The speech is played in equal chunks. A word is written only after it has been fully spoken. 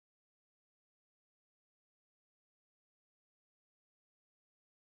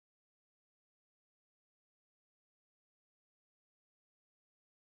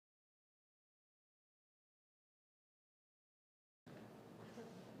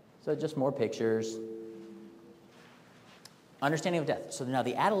So just more pictures. Understanding of death. So now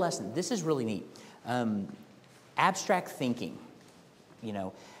the adolescent, this is really neat. Abstract thinking. You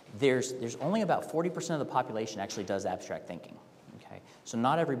know, there's only about 40% of the population actually does abstract thinking. Okay, so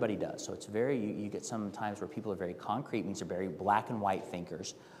not everybody does. So it's very, you get some times where people are very concrete, means they're very black and white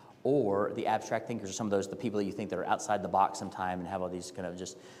thinkers, or the abstract thinkers are some of those, the people that you think that are outside the box sometime and have all these kind of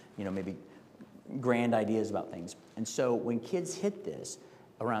just, you know, maybe grand ideas about things. And so when kids hit this,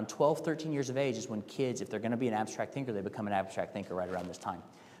 around 12, 13 years of age is when kids, if they're going to be an abstract thinker, they become an abstract thinker right around this time.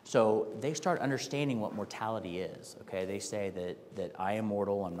 So they start understanding what mortality is, okay? They say that I am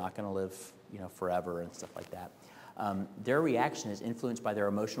mortal, I'm not going to live, you know, forever and stuff like that. Their reaction is influenced by their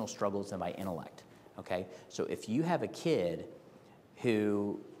emotional struggles and by intellect, okay? So if you have a kid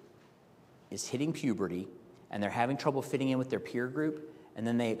who is hitting puberty and they're having trouble fitting in with their peer group and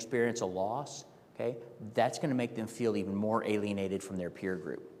then they experience a loss, okay, that's going to make them feel even more alienated from their peer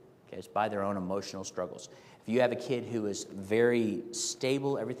group. Okay, it's by their own emotional struggles. If you have a kid who is very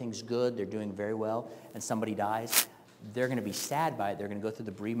stable, everything's good, they're doing very well, and somebody dies, they're going to be sad by it. They're going to go through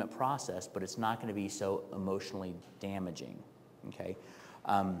the bereavement process, but it's not going to be so emotionally damaging. Okay,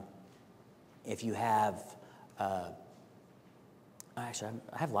 if you have actually,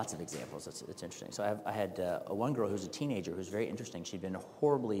 I have lots of examples. It's interesting. So I had one girl who was a teenager who was very interesting. She'd been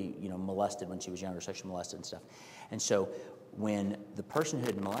horribly, you know, molested when she was younger, sexually molested and stuff. And so when the person who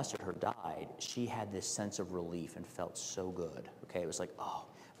had molested her died, she had this sense of relief and felt so good. Okay, it was like, oh.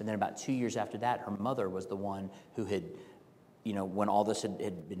 But then about 2 years after that, her mother was the one who had, you know, when all this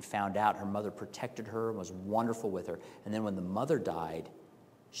had been found out, her mother protected her and was wonderful with her. And then when the mother died,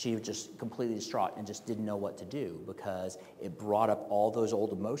 she was just completely distraught and just didn't know what to do because it brought up all those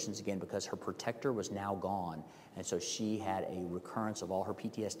old emotions again because her protector was now gone. And so she had a recurrence of all her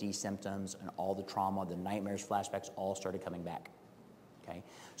PTSD symptoms and all the trauma, the nightmares, flashbacks, all started coming back. Okay?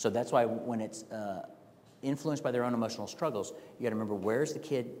 So that's why when it's influenced by their own emotional struggles, you got to remember where's the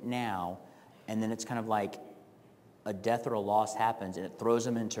kid now, and then it's kind of like a death or a loss happens and it throws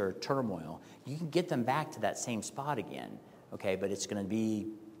them into turmoil. You can get them back to that same spot again. Okay, but it's going to be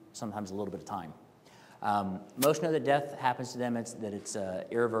sometimes a little bit of time. Most know that death happens to them, that it's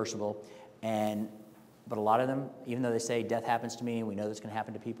irreversible, but a lot of them, even though they say death happens to me and we know that's going to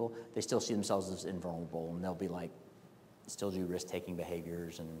happen to people, they still see themselves as invulnerable, and they'll be like, still do risk-taking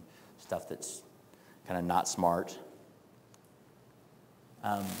behaviors and stuff that's kind of not smart.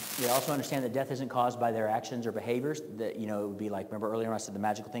 They also understand that death isn't caused by their actions or behaviors. That, you know, it would be like, remember earlier when I said the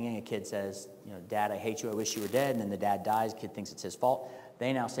magical thinking, a kid says, you know, Dad, I hate you, I wish you were dead, and then the dad dies, the kid thinks it's his fault.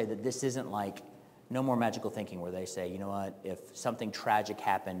 They now say that this isn't like, no more magical thinking where they say, you know what, if something tragic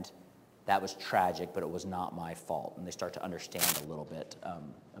happened, that was tragic, but it was not my fault. And they start to understand a little bit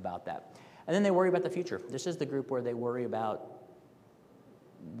about that. And then they worry about the future. This is the group where they worry about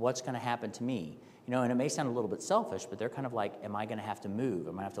what's going to happen to me. You know, and it may sound a little bit selfish, but they're kind of like, am I going to have to move?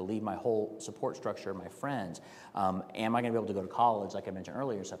 Am I going to have to leave my whole support structure, my friends? Am I going to be able to go to college, like I mentioned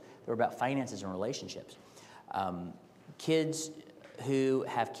earlier? So they're about finances and relationships. Kids who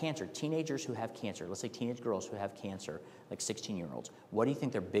have cancer, teenagers who have cancer, let's say teenage girls who have cancer, like 16-year-olds, what do you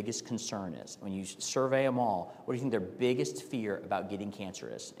think their biggest concern is? When you survey them all, what do you think their biggest fear about getting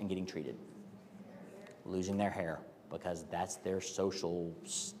cancer is and getting treated? Losing their hair, because that's their social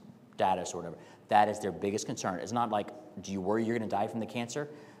status or whatever. That is their biggest concern. It's not like, do you worry you're going to die from the cancer?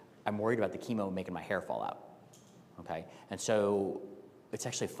 I'm worried about the chemo making my hair fall out, okay? And so it's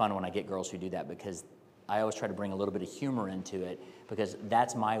actually fun when I get girls who do that because I always try to bring a little bit of humor into it because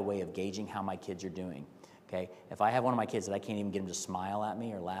that's my way of gauging how my kids are doing, okay? If I have one of my kids that I can't even get them to smile at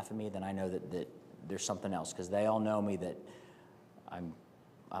me or laugh at me, then I know that there's something else because they all know me that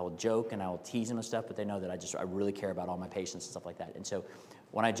I will joke and I will tease them and stuff, but they know that I really care about all my patients and stuff like that. And so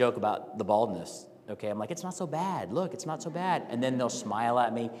when I joke about the baldness, okay, I'm like, it's not so bad. Look, it's not so bad. And then they'll smile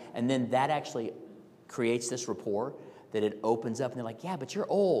at me, and then that actually creates this rapport that it opens up, and they're like, yeah, but you're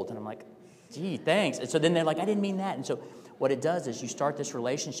old. And I'm like, gee, thanks. And so then they're like, I didn't mean that. And so what it does is you start this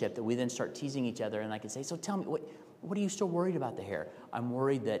relationship that we then start teasing each other, and I can say, so tell me, what are you still worried about the hair? I'm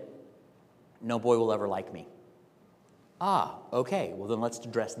worried that no boy will ever like me. Ah, okay, well then let's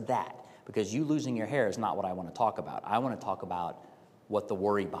address that, because you losing your hair is not what I want to talk about. I want to talk about what the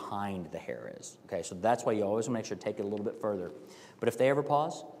worry behind the hair is. Okay, so that's why you always want to make sure to take it a little bit further. But if they ever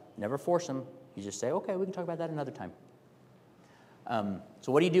pause, never force them. You just say, okay, we can talk about that another time.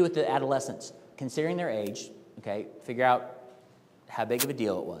 So what do you do with the adolescents? Considering their age, okay, figure out how big of a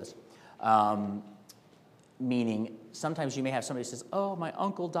deal it was. Meaning, sometimes you may have somebody who says, oh, my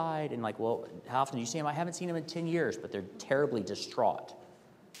uncle died, and like, well, how often do you see him? I haven't seen him in 10 years, but they're terribly distraught.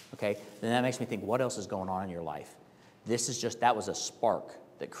 Okay, then that makes me think, what else is going on in your life? This is just, that was a spark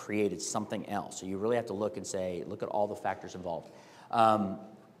that created something else. So you really have to look at all the factors involved.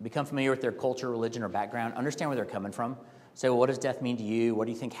 Become familiar with their culture, religion, or background. Understand where they're coming from. Say, well, what does death mean to you? What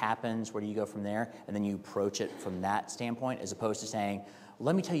do you think happens? Where do you go from there? And then you approach it from that standpoint, as opposed to saying,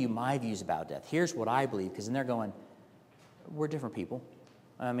 let me tell you my views about death. Here's what I believe, because then they're going, we're different people.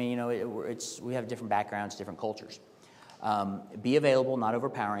 I mean, we have different backgrounds, different cultures. Be available, not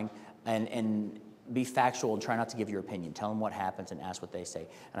overpowering, and be factual and try not to give your opinion. Tell them what happens and ask what they say.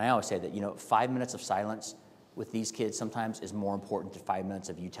 And I always say that, 5 minutes of silence with these kids sometimes is more important than 5 minutes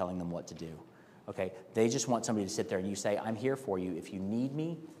of you telling them what to do. Okay? They just want somebody to sit there and you say, I'm here for you. If you need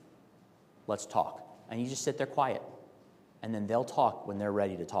me, let's talk. And you just sit there quiet. And then they'll talk when they're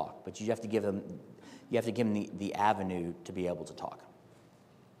ready to talk. But you have to give them the avenue to be able to talk.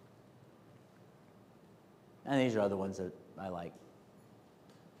 And these are other ones that I like.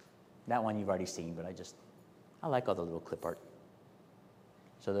 That one you've already seen, but I like all the little clip art.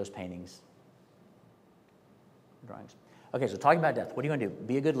 So those paintings, drawings. Okay, so talking about death, what are you going to do?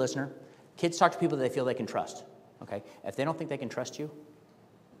 Be a good listener. Kids talk to people that they feel they can trust. Okay, if they don't think they can trust you,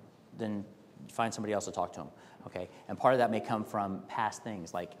 then find somebody else to talk to them. Okay, and part of that may come from past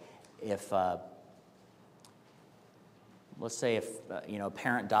things, like if let's say if a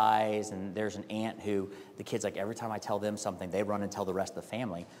parent dies and there's an aunt who the kid's like, every time I tell them something, they run and tell the rest of the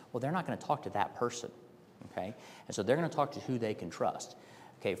family. Well, they're not going to talk to that person, okay? And so they're going to talk to who they can trust.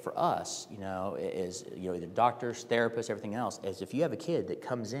 Okay, for us, is either doctors, therapists, everything else, is if you have a kid that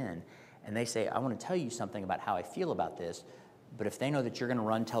comes in and they say, I want to tell you something about how I feel about this, but if they know that you're going to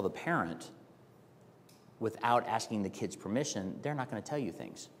run tell the parent without asking the kid's permission, they're not going to tell you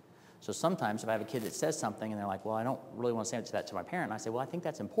things. So sometimes if I have a kid that says something and they're like, well, I don't really want to say that to my parent, and I say, well, I think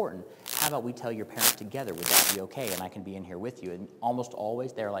that's important. How about we tell your parent together? Would that be okay? And I can be in here with you. And almost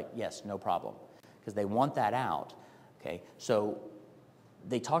always they're like, yes, no problem, because they want that out. Okay, so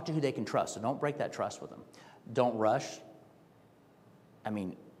they talk to who they can trust. So don't break that trust with them. Don't rush. I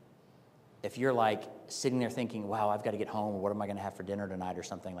mean, if you're like sitting there thinking, wow, I've got to get home, or what am I going to have for dinner tonight, or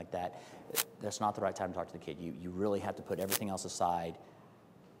something like that, that's not the right time to talk to the kid. You really have to put everything else aside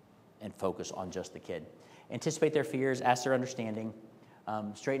and focus on just the kid. Anticipate their fears, ask their understanding,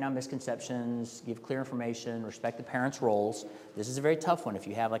 straighten out misconceptions, give clear information, respect the parents' roles. This is a very tough one. If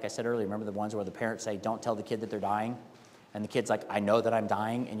you have, like I said earlier, remember the ones where the parents say, don't tell the kid that they're dying, and the kid's like, I know that I'm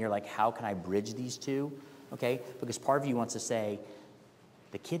dying, and you're like, how can I bridge these two? Okay, because part of you wants to say,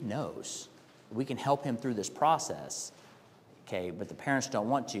 the kid knows. We can help him through this process, okay, but the parents don't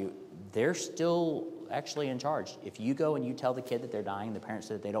want to. They're still actually in charge. If you go and you tell the kid that they're dying, the parents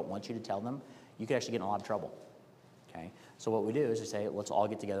say that they don't want you to tell them, you could actually get in a lot of trouble. Okay? So what we do is we say, let's all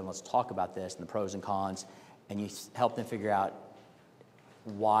get together and let's talk about this and the pros and cons, and you help them figure out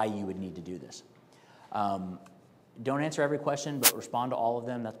why you would need to do this. Don't answer every question, but respond to all of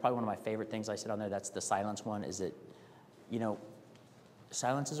them. That's probably one of my favorite things I said on there. That's the silence one, is that,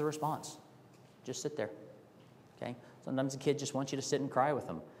 silence is a response. Just sit there. Okay? Sometimes the kid just wants you to sit and cry with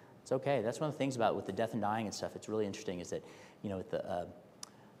them. It's okay. That's one of the things about with the death and dying and stuff. It's really interesting is that, with the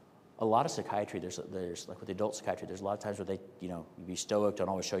a lot of psychiatry, there's like with the adult psychiatry, there's a lot of times where they, you be stoic, don't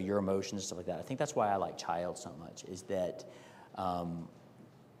always show your emotions and stuff like that. I think that's why I like child so much, is that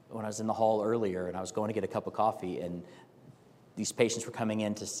when I was in the hall earlier and I was going to get a cup of coffee, and these patients were coming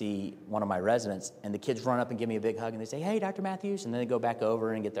in to see one of my residents, and the kids run up and give me a big hug, and they say, hey, Dr. Matthews, and then they go back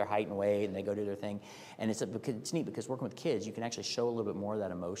over and get their height and weight, and they go do their thing. And it's neat because working with kids, you can actually show a little bit more of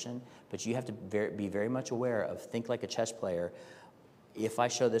that emotion, but you have to be very much aware of, think like a chess player. If I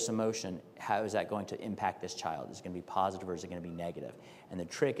show this emotion, how is that going to impact this child? Is it going to be positive or is it going to be negative? And the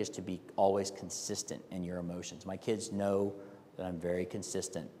trick is to be always consistent in your emotions. My kids know that I'm very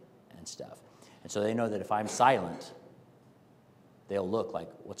consistent and stuff. And so they know that if I'm silent, they'll look like,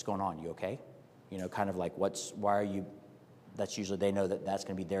 what's going on? You okay? Kind of like, why are you, that's usually, they know that that's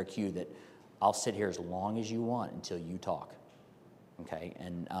going to be their cue, that I'll sit here as long as you want until you talk. Okay?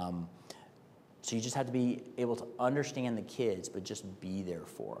 And so you just have to be able to understand the kids, but just be there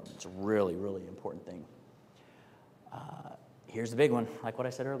for them. It's a really, really important thing. Here's the big one. Like what I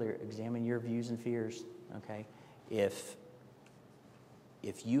said earlier, examine your views and fears. Okay? If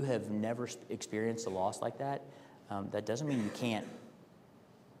you have never experienced a loss like that, that doesn't mean you can't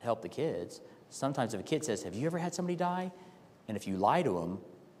help the kids. Sometimes if a kid says, have you ever had somebody die? And if you lie to them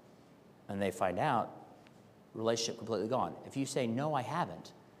and they find out, relationship completely gone. If you say, no, I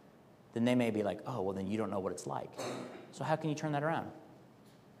haven't, then they may be like, oh, well, then you don't know what it's like. So how can you turn that around?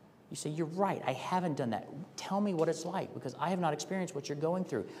 You say, you're right, I haven't done that. Tell me what it's like, because I have not experienced what you're going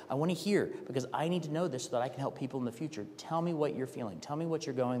through. I want to hear, because I need to know this so that I can help people in the future. Tell me what you're feeling. Tell me what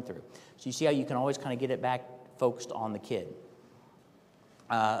you're going through. So you see how you can always kind of get it back focused on the kid.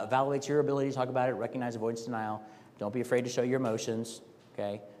 Evaluates your ability to talk about it, recognize avoidance denial. Don't be afraid to show your emotions,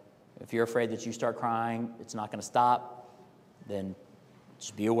 okay? If you're afraid that you start crying, it's not going to stop, then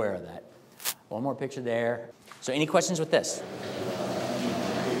just be aware of that. One more picture there. So any questions with this?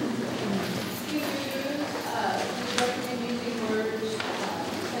 Do you recommend using words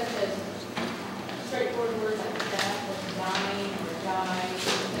such as straightforward words like death or dying or die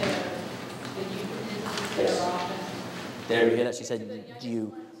instead of the euphemisms that are often? Did you hear that? She said,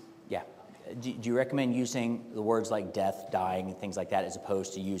 do you recommend using the words like death, dying, and things like that as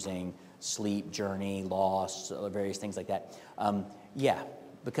opposed to using sleep, journey, loss, various things like that? Yeah,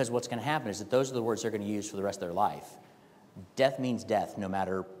 because what's going to happen is that those are the words they're going to use for the rest of their life. Death means death, no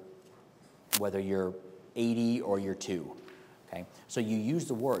matter whether you're 80 or you're 2. Okay, so you use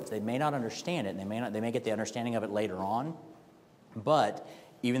the words. They may not understand it, and they may get the understanding of it later on. But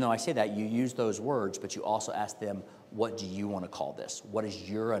even though I say that, you use those words, but you also ask them, what do you want to call this? What is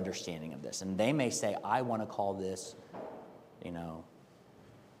your understanding of this? And they may say, I want to call this,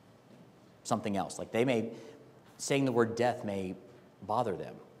 something else. Like saying the word death may bother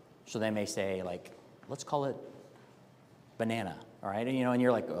them. So they may say, like, let's call it banana, all right? And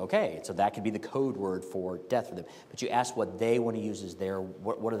you're like, okay, so that could be the code word for death for them. But you ask what they want to use as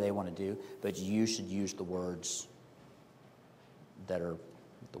what do they want to do? But you should use the words that are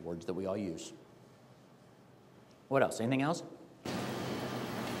the words that we all use. What else? Anything else?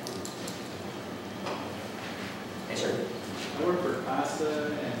 Yes, sir. I work for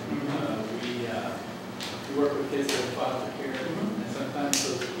CASA, and we work with kids that are foster care, and sometimes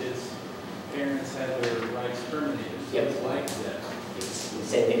those kids' parents have their rights terminated. So Yep. it's like that. It's the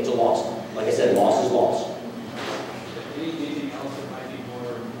same thing. It's a loss. Like I said, loss is loss. Anything else that might be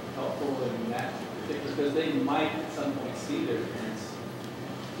more helpful in that particular, because they might at some point see their parents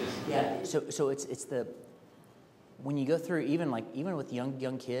just. Yeah. So it's the when you go through even with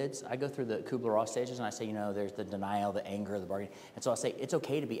young kids, I go through the Kubler-Ross stages, and I say, there's the denial, the anger, the bargaining, and so I say it's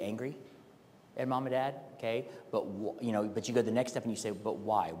okay to be angry at mom and dad, okay? But but you go the next step and you say, but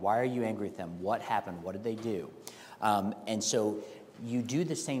why? Why are you angry with them? What happened? What did they do? And so you do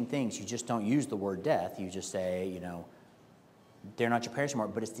the same things. You just don't use the word death. You just say, they're not your parents anymore.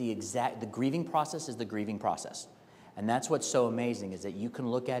 But it's the grieving process is the grieving process, and that's what's so amazing is that you can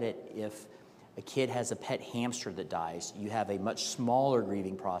look at it if a kid has a pet hamster that dies, you have a much smaller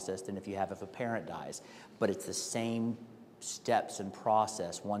grieving process than if a parent dies. But it's the same steps and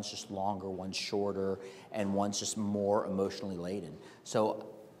process. One's just longer, one's shorter, and one's just more emotionally laden. So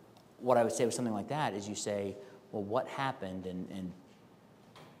what I would say with something like that is you say, well, what happened and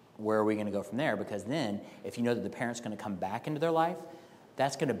where are we going to go from there? Because then if you know that the parent's going to come back into their life,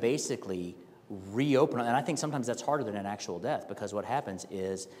 that's going to basically reopen. And I think sometimes that's harder than an actual death, because what happens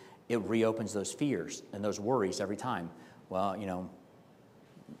is it reopens those fears and those worries every time. Well,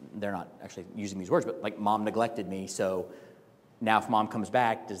 they're not actually using these words, but like mom neglected me, so now if mom comes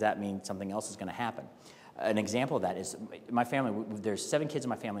back, does that mean something else is going to happen? An example of that is my family, there's 7 kids in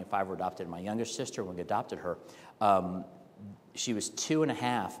my family and 5 were adopted. My youngest sister, when we adopted her, she was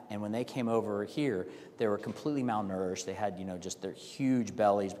 2.5, and when they came over here, they were completely malnourished. They had, just their huge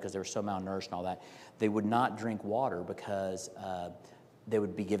bellies because they were so malnourished and all that. They would not drink water because they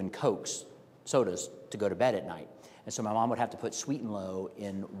would be given Cokes, sodas, to go to bed at night. And so my mom would have to put Sweet and Low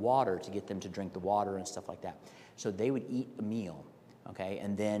in water to get them to drink the water and stuff like that. So they would eat a meal, okay,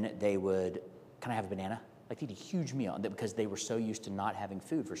 and then they would, can I have a banana? Like they'd eat a huge meal because they were so used to not having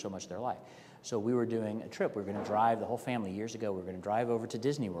food for so much of their life. So we were doing a trip. We were going to drive, the whole family years ago, we were going to drive over to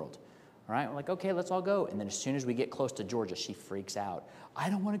Disney World. All right, we're like, okay, let's all go. And then as soon as we get close to Georgia, she freaks out. I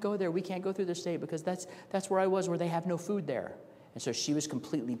don't want to go there. We can't go through the state because that's where I was, where they have no food there. And so she was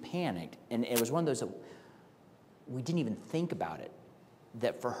completely panicked. And it was one of those that we didn't even think about it,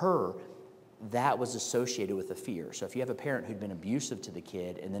 that for her, that was associated with a fear. So if you have a parent who'd been abusive to the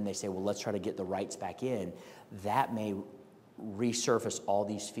kid and then they say, well, let's try to get the rights back in, that may resurface all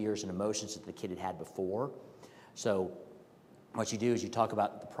these fears and emotions that the kid had had before. So what you do is you talk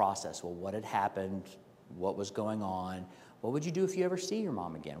about the process. Well, what had happened? What was going on? What would you do if you ever see your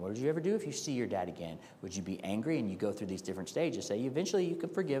mom again? What would you ever do if you see your dad again? Would you be angry? And you go through these different stages. Say eventually you can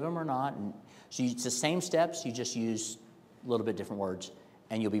forgive him or not. And so it's the same steps. You just use a little bit different words.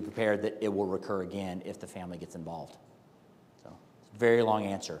 And you'll be prepared that it will recur again if the family gets involved. So it's a very long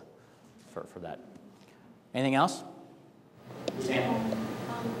answer for that. Anything else? Generally,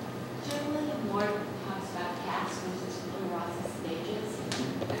 more talks about cats versus Kubler-Ross's stages.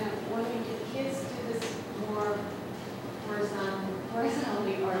 And I'm wondering, do the kids do this more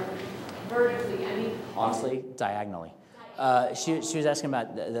horizontally or vertically? I mean, honestly, diagonally. She was asking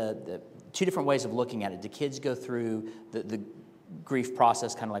about the 2 different ways of looking at it. Do kids go through the grief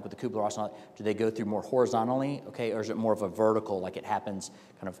process, kind of like with the Kubler-Ross, and all that, do they go through more horizontally, okay, or is it more of a vertical, like it happens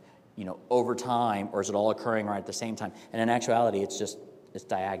kind of, over time, or is it all occurring right at the same time? And in actuality, it's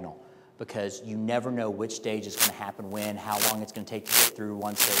diagonal, because you never know which stage is going to happen when, how long it's going to take to get through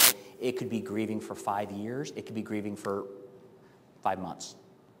one stage. It could be grieving for 5 years. It could be grieving for 5 months.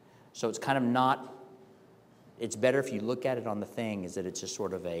 So it's kind of not, it's better if you look at it on the thing, is that it's just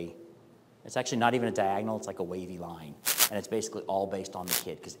sort of it's actually not even a diagonal, it's like a wavy line. And it's basically all based on the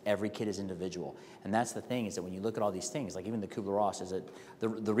kid, because every kid is individual. And that's the thing, is that when you look at all these things, like even the Kubler-Ross, is that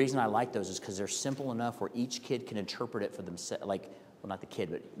the reason I like those is because they're simple enough where each kid can interpret it for themselves. Like, well, not the kid,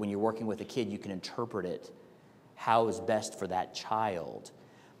 but when you're working with a kid, you can interpret it how is best for that child,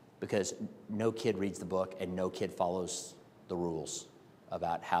 because no kid reads the book and no kid follows the rules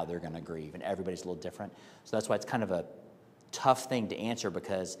about how they're going to grieve, and everybody's a little different. So that's why it's kind of a tough thing to answer,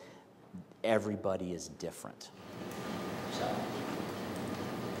 because everybody is different. So,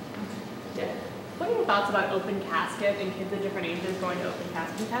 yeah. What are your thoughts about open casket and kids at different ages going to open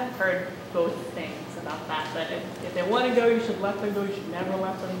casket? We've kind of heard both things about that if they want to go, you should let them go, you should never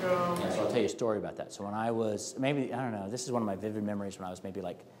let them go. Yeah, so I'll tell you a story about that. So when I was, maybe, I don't know, this is one of my vivid memories when I was maybe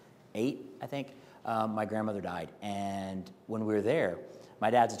like 8, I think. My grandmother died, and when we were there,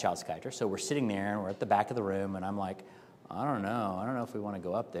 my dad's a child psychiatrist, so we're sitting there, and we're at the back of the room, and I'm like, I don't know if we want to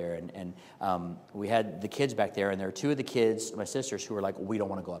go up there. And we had the kids back there, and there were 2 of the kids, my sisters, who were like, we don't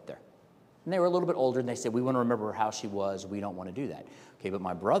want to go up there. And they were a little bit older, and they said, we want to remember how she was, we don't want to do that. Okay, but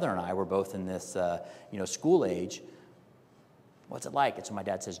my brother and I were both in this, school age. What's it like? And so my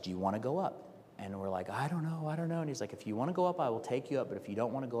dad says, do you want to go up? And we're like, I don't know. And he's like, if you want to go up, I will take you up, but if you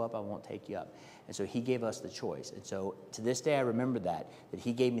don't want to go up, I won't take you up. And so he gave us the choice. And so to this day, I remember that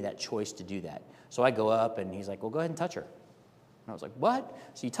he gave me that choice to do that. So I go up, and he's like, well, go ahead and touch her. And I was like, what?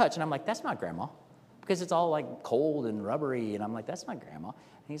 So you touch, and I'm like, that's not grandma, because it's all like cold and rubbery, and I'm like, that's not grandma.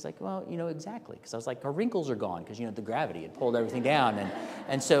 And he's like, well, exactly, because I was like, her wrinkles are gone, because, the gravity had pulled everything down.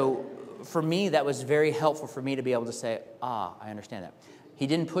 And so for me, that was very helpful for me to be able to say, I understand that. He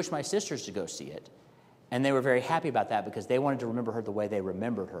didn't push my sisters to go see it, and they were very happy about that, because they wanted to remember her the way they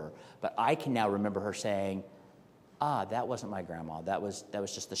remembered her. But I can now remember her saying, that wasn't my grandma, that was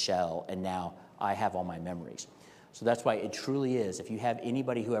just the shell, and now I have all my memories. So that's why it truly is, if you have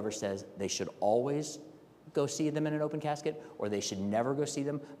anybody who ever says they should always go see them in an open casket, or they should never go see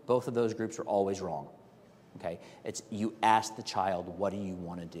them, both of those groups are always wrong. Okay? It's, you ask the child, what do you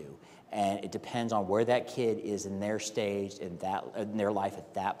want to do? And it depends on where that kid is in their stage, in their life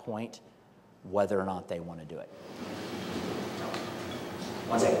at that point, whether or not they want to do it.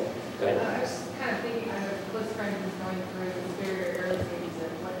 One second. Go ahead. I was kind of thinking, I have a close friend who's going through the very early stages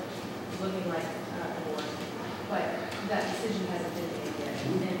of what is looking like divorce, but that decision hasn't been made yet.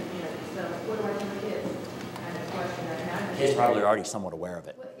 And, so what do I do with kids? Kind of question that now. Kids probably are already somewhat aware of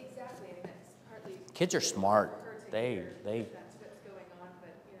it. Well, exactly. I mean, that's partly. Kids are smart. They That's what's going on,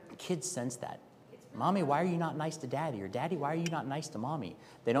 but kids sense that. Mommy, why are you not nice to daddy? Or daddy, why are you not nice to mommy?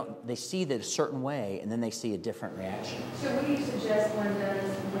 They see that a certain way, and then they see a different reaction. So what do you suggest one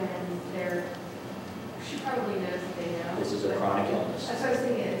does when she probably knows that they know. This is a chronic illness. That's what I was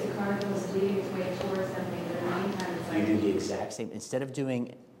thinking, it's a chronic illness leading its way towards something, but in the meantime, it's like. You do the exact same, instead of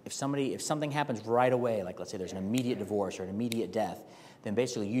doing, if something happens right away, like let's say there's an immediate divorce or an immediate death, then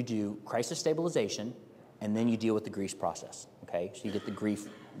basically you do crisis stabilization, and then you deal with the grief process, okay? So you get the grief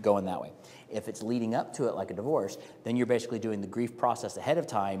going that way. If it's leading up to it like a divorce, then you're basically doing the grief process ahead of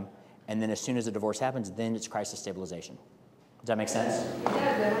time, and then as soon as the divorce happens, then it's crisis stabilization. Does that make sense? Yeah,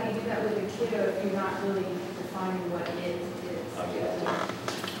 but how do you do that with a kiddo if you're not really defining what it is?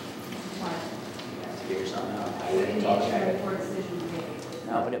 Figure something out. You need to try before a decision is made.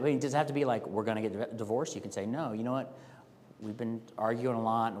 No, but it doesn't have to be like, we're going to get divorced. You can say, no, you know what? We've been arguing a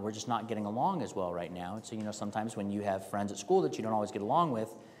lot, and we're just not getting along as well right now. And so, sometimes when you have friends at school that you don't always get along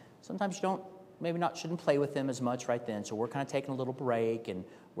with, sometimes you shouldn't play with them as much right then. So we're kind of taking a little break, and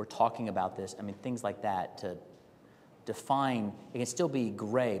we're talking about this. I mean, things like that to define. It can still be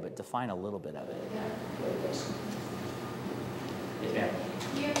gray, but define a little bit of it. Yeah. Yes, ma'am.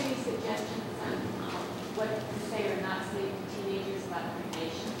 Do you have any suggestions on what to say or not say to teenagers about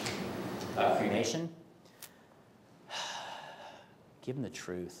cremation? Cremation? Give them the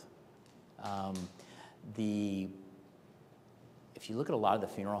truth. If you look at a lot of the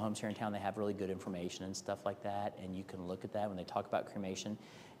funeral homes here in town, they have really good information and stuff like that, and you can look at that when they talk about cremation.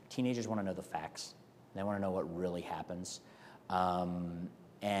 Teenagers want to know the facts. They want to know what really happens.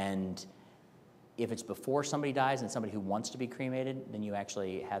 And if it's before somebody dies and somebody who wants to be cremated, then you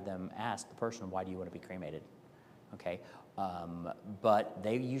actually have them ask the person, why do you want to be cremated? Okay? But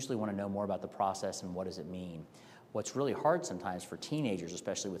they usually want to know more about the process and what does it mean. what's really hard sometimes for teenagers,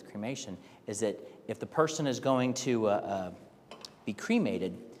 especially with cremation, is that if the person is going to be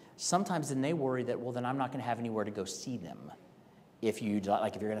cremated, sometimes then they worry that, well, then I'm not going to have anywhere to go see them if you're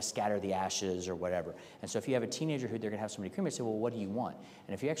going to scatter the ashes or whatever. And so if you have a teenager who they're going to have somebody cremated, say, well, what do you want?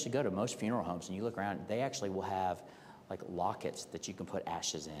 And if you actually go to most funeral homes and you look around, they actually will have like lockets that you can put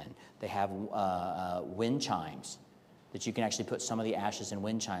ashes in. They have wind chimes that you can actually put some of the ashes in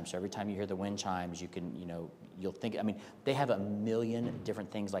wind chimes. So every time you hear the wind chimes, you can, you'll think, I mean, they have a million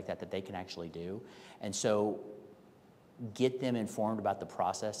different things like that that they can actually do. And so get them informed about the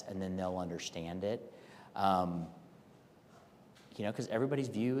process, and then they'll understand it. Because everybody's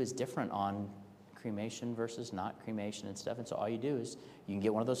view is different on cremation versus not cremation and stuff. And so all you do is you can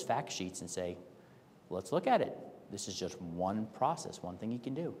get one of those fact sheets and say, let's look at it. This is just one process, one thing you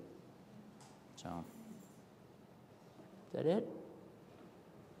can do. So, is that it?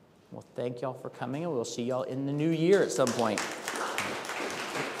 Well, thank y'all for coming, and we'll see y'all in the new year at some point.